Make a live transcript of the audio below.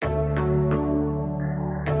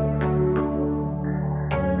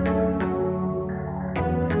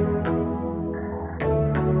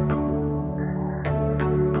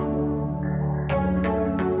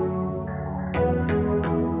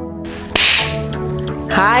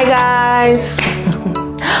Hi guys,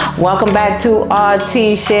 welcome back to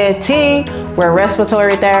RT Share T, where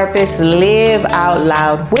respiratory therapists live out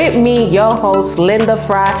loud. With me, your host, Linda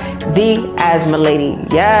Fry, the Asthma Lady.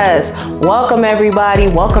 Yes, welcome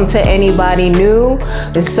everybody. Welcome to anybody new.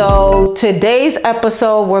 So today's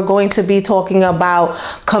episode, we're going to be talking about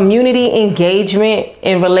community engagement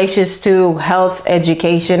in relations to health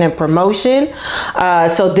education and promotion.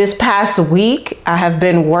 So this past week, I have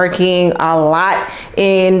been working a lot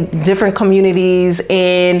in different communities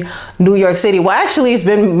in New York City. Well, actually, it's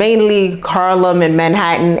been mainly Harlem and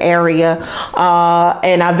Manhattan area.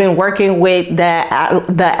 And I've been working with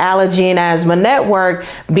the Allergy and Asthma Network,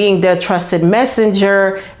 being their trusted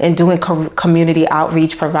messenger and doing community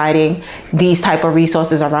outreach, providing these type of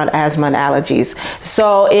resources around asthma and allergies.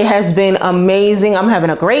 So it has been amazing. I'm having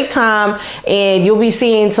a great time, and you'll be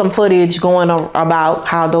seeing some footage going about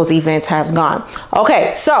how those events have gone.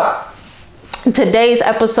 Okay, so today's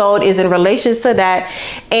episode is in relation to that,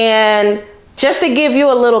 and just to give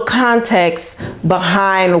you a little context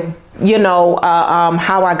behind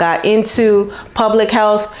how I got into public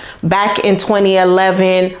health. Back in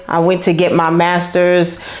 2011, I went to get my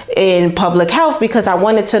master's in public health because I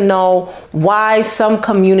wanted to know why some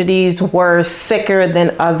communities were sicker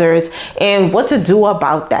than others and what to do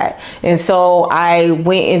about that. And so I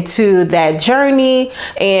went into that journey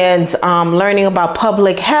and learning about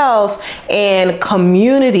public health and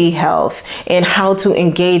community health and how to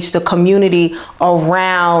engage the community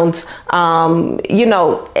around,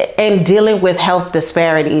 and dealing with health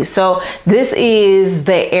disparities. So this is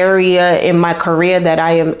the area in my career that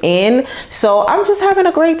I am in. So I'm just having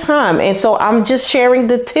a great time. And so I'm just sharing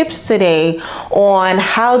the tips today on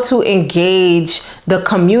how to engage the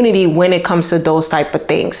community when it comes to those type of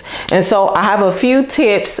things. And so I have a few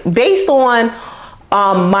tips based on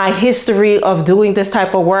my history of doing this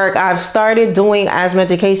type of work. I've started doing asthma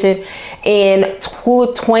education in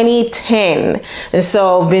 2010. And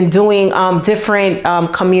so I've been doing different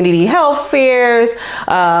community health fairs,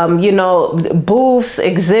 booths,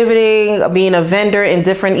 exhibiting, being a vendor in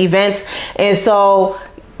different events. And so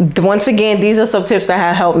once again, these are some tips that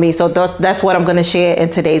have helped me. So that's what I'm going to share in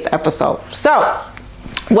today's episode. So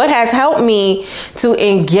what has helped me to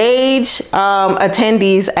engage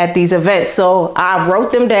attendees at these events? So I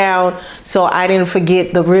wrote them down so I didn't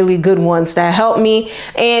forget the really good ones that helped me.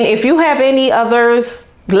 And if you have any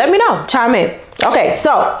others, let me know, chime in. Okay,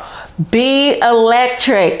 so be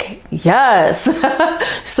electric. Yes.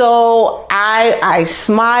 So I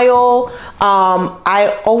smile.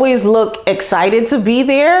 I always look excited to be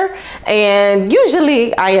there. And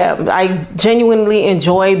usually I am. I genuinely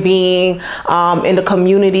enjoy being in the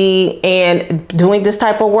community and doing this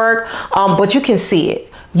type of work. But you can see it.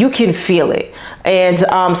 You can feel it. And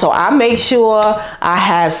so I make sure I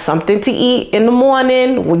have something to eat in the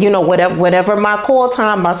morning, whatever my call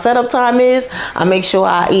time, my setup time is. I make sure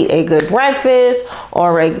I eat a good breakfast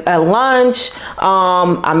or a lunch.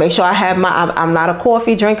 I make sure I have I'm not a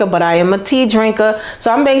coffee drinker, but I am a tea drinker. So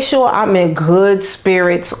I make sure I'm in good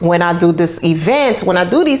spirits when I do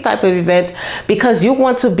these type of events, because you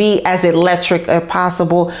want to be as electric as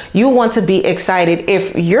possible. You want to be excited.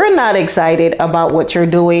 If you're not excited about what you're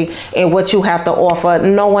doing and what you have to offer,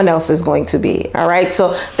 no one else is going to be. All right.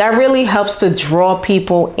 So that really helps to draw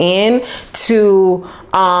people in to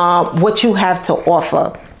what you have to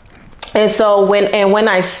offer. And so when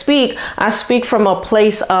I speak from a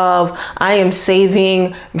place of I am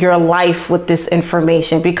saving your life with this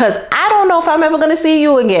information, because I don't know if I'm ever going to see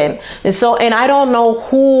you again. And I don't know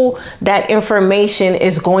who that information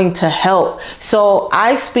is going to help. So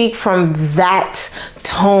I speak from that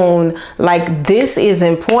tone, like this is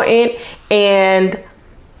important and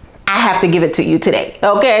I have to give it to you today.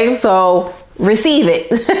 Okay, so receive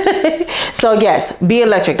it. So yes, be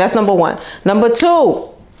electric. That's number one. Number two,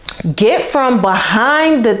 get from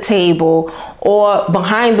behind the table or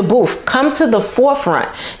behind the booth. Come to the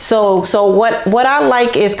forefront. So what I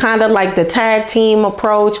like is kind of like the tag team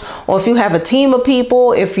approach, or if you have a team of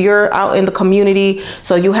people, if you're out in the community,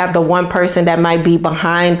 so you have the one person that might be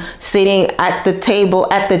behind, sitting at the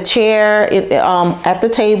table, at the chair, at the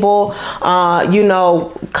table,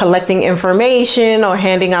 collecting information or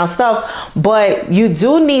handing out stuff. But you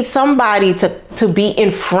do need somebody to be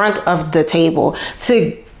in front of the table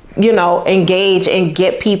to engage and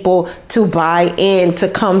get people to buy in, to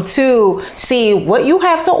come to see what you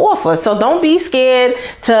have to offer. So don't be scared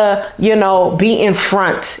to, be in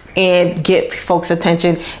front and get folks'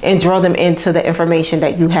 attention and draw them into the information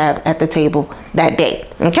that you have at the table that day.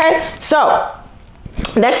 Okay. So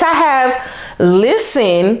next I have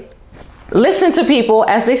listen listen to people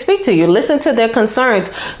as they speak to you. Listen to their concerns,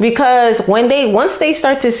 because once they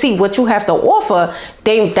start to see what you have to offer,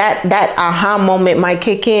 that aha moment might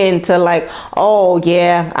kick in to like, oh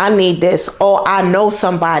yeah, I need this, or I know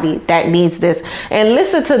somebody that needs this. And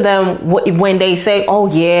listen to them when they say,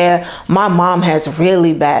 oh yeah, my mom has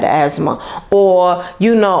really bad asthma, or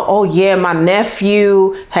oh yeah, my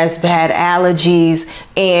nephew has bad allergies,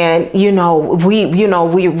 and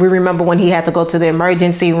we remember when he had to go to the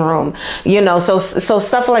emergency room. So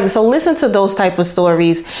stuff like, so listen to those type of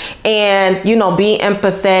stories, and be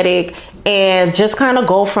empathetic, and just kind of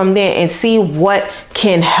go from there and see what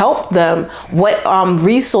can help them, what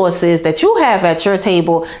resources that you have at your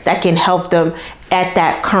table that can help them at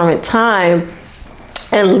that current time,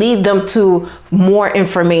 and lead them to more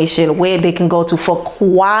information where they can go to for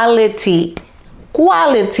quality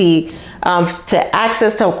to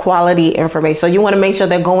access to quality information. So you want to make sure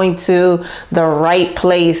they're going to the right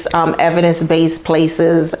place, evidence-based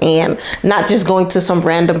places, and not just going to some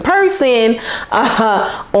random person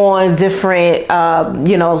on different,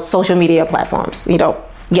 social media platforms.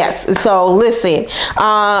 Yes. So listen,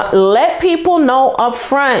 let people know up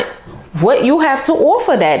front what you have to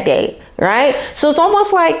offer that day. Right? So it's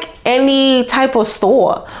almost like any type of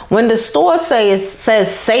store. When the store says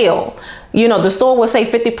sale, the store will say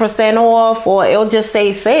 50% off, or it'll just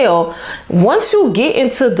say sale. Once you get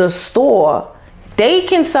into the store, they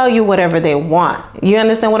can sell you whatever they want. You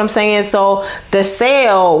understand what I'm saying? So the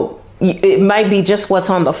sale, it might be just what's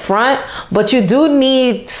on the front, but you do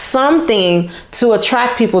need something to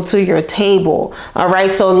attract people to your table. All right.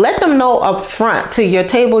 So let them know up front, to your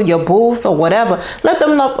table, your booth, or whatever. Let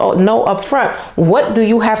them know up front, what do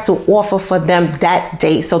you have to offer for them that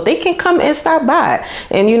day, so they can come and stop by.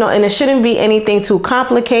 And, and it shouldn't be anything too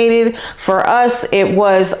complicated. For us, it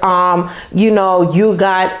was,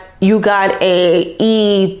 you got a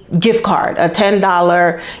e-gift card, a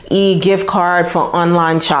 $10 e-gift card for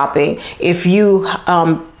online shopping. If you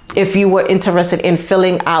were interested in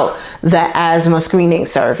filling out the asthma screening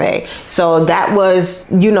survey. So that was,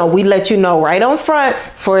 we let you know right on front,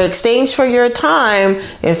 for exchange for your time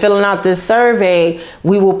in filling out this survey,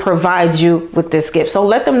 we will provide you with this gift. So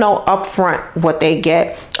let them know up front what they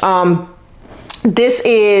get. This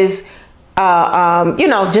is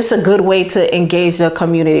just a good way to engage the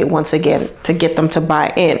community once again, to get them to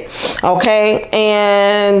buy in. Okay.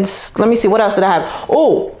 And let me see, what else did I have?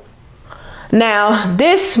 Oh, now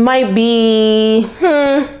this might be,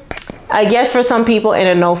 I guess for some people and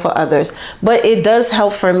a no for others, but it does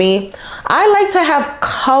help for me. I like to have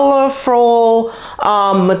colorful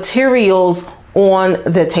materials on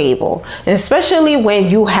the table, especially when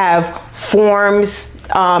you have forms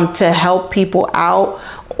to help people out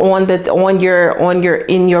on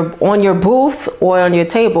your booth or on your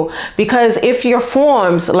table. Because if your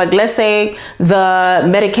forms, like let's say the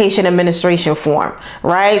medication administration form,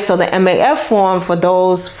 right? So the MAF form, for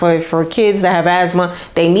those for kids that have asthma,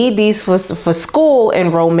 they need these for school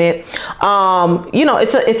enrollment.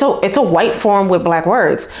 It's a white form with black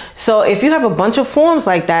words. So if you have a bunch of forms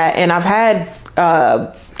like that, and I've had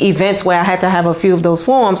events where I had to have a few of those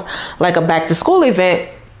forms, like a back to school event,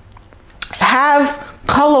 have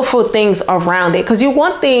colorful things around it, because you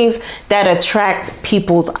want things that attract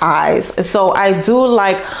people's eyes. So I do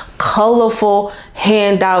like colorful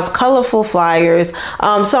handouts, colorful flyers.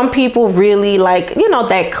 Some people really like,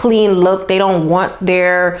 that clean look. They don't want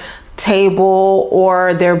their table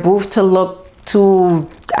or their booth to look too,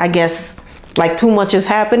 I guess, like too much is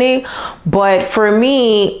happening. But for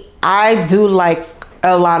me, I do like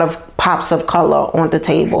a lot of pops of color on the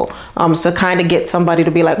table, to kind of get somebody to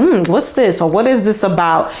be like, what's this, or what is this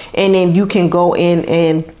about? And then you can go in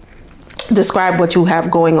and describe what you have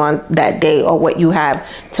going on that day, or what you have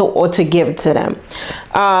to give to them.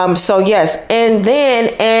 So yes, and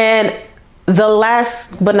the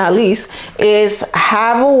last but not least is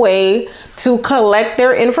have a way to collect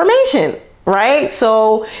their information. Right?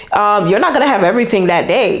 So you're not going to have everything that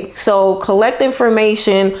day. So collect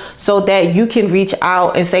information so that you can reach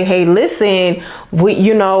out and say, hey, listen,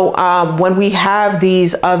 when we have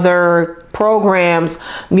these other programs,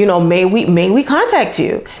 may we contact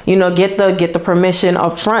you, get the permission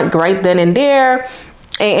up front right then and there.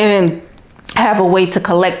 And have a way to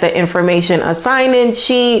collect the information, a sign-in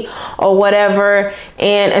sheet or whatever.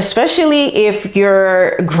 And especially if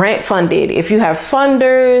you're grant funded, if you have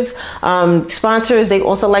funders, sponsors, they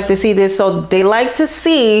also like to see this. So they like to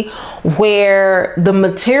see where the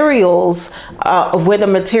materials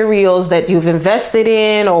that you've invested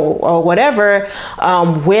in or whatever,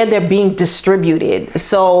 where they're being distributed.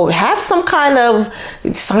 So have some kind of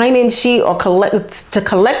sign-in sheet or collect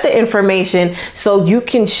the information so you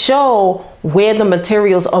can show where the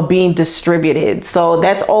materials are being distributed. So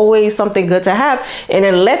that's always something good to have. And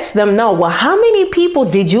it lets them know, well, how many people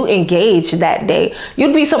did you engage that day?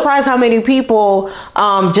 You'd be surprised how many people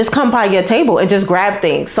just come by your table and just grab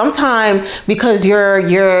things. Sometimes because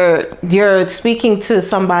you're speaking to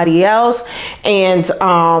somebody else, and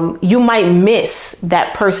you might miss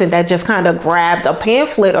that person that just kind of grabbed a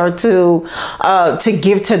pamphlet or two to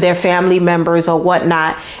give to their family members or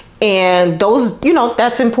whatnot. And those,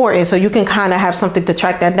 that's important. So you can kind of have something to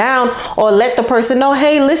track that down, or let the person know,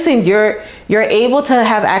 hey, listen, you're able to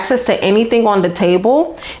have access to anything on the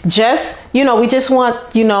table. Just, we just want,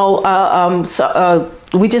 we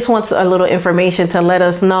just want a little information to let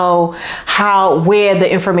us know where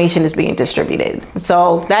the information is being distributed.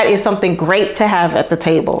 So that is something great to have at the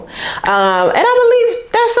table. And I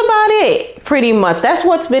believe that's about it, pretty much. That's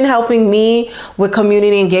what's been helping me with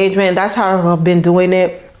community engagement. That's how I've been doing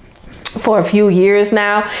it for a few years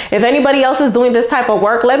now. If anybody else is doing this type of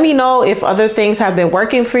work, let me know if other things have been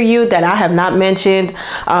working for you that I have not mentioned.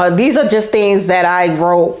 These are just things that I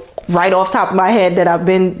wrote right off the top of my head that I've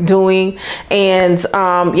been doing, and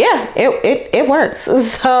it works.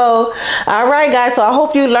 So all right, guys, so I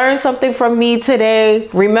hope you learned something from me today.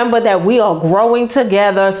 Remember that we are growing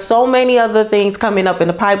together. So many other things coming up in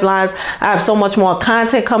the pipelines. I have so much more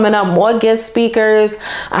content coming up, more guest speakers.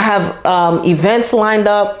 I have events lined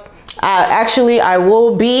up. I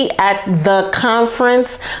will be at the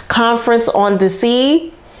conference at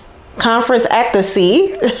the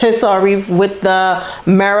Sea, with the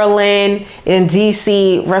Maryland and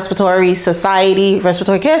DC Respiratory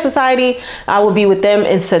Care Society. I will be with them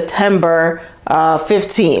in September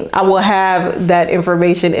 15. I will have that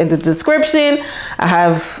information in the description.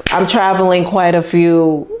 I'm traveling quite a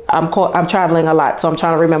few. I'm traveling a lot, so I'm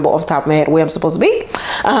trying to remember off the top of my head where I'm supposed to be.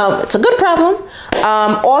 It's a good problem.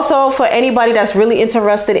 Also, for anybody that's really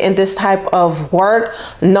interested in this type of work,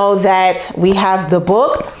 know that we have the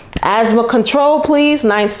book, Asthma Control Please,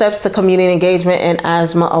 9 Steps to Community Engagement and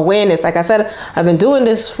Asthma Awareness. Like I said, I've been doing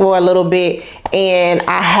this for a little bit, and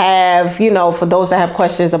I have, for those that have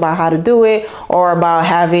questions about how to do it or about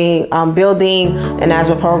having, building an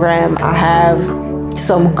asthma program, I have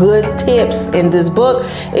some good tips in this book.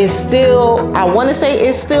 It's still, I want to say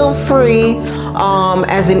it's still free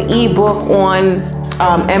as an ebook on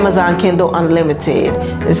Amazon Kindle Unlimited.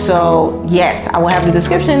 So yes, I will have the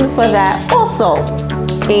description for that also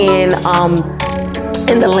in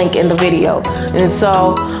the link in the video. And so,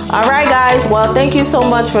 all right, guys, well, thank you so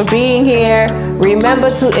much for being here. Remember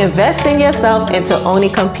to invest in yourself and to only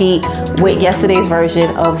compete with yesterday's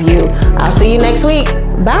version of you. I'll see you next week.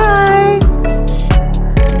 Bye.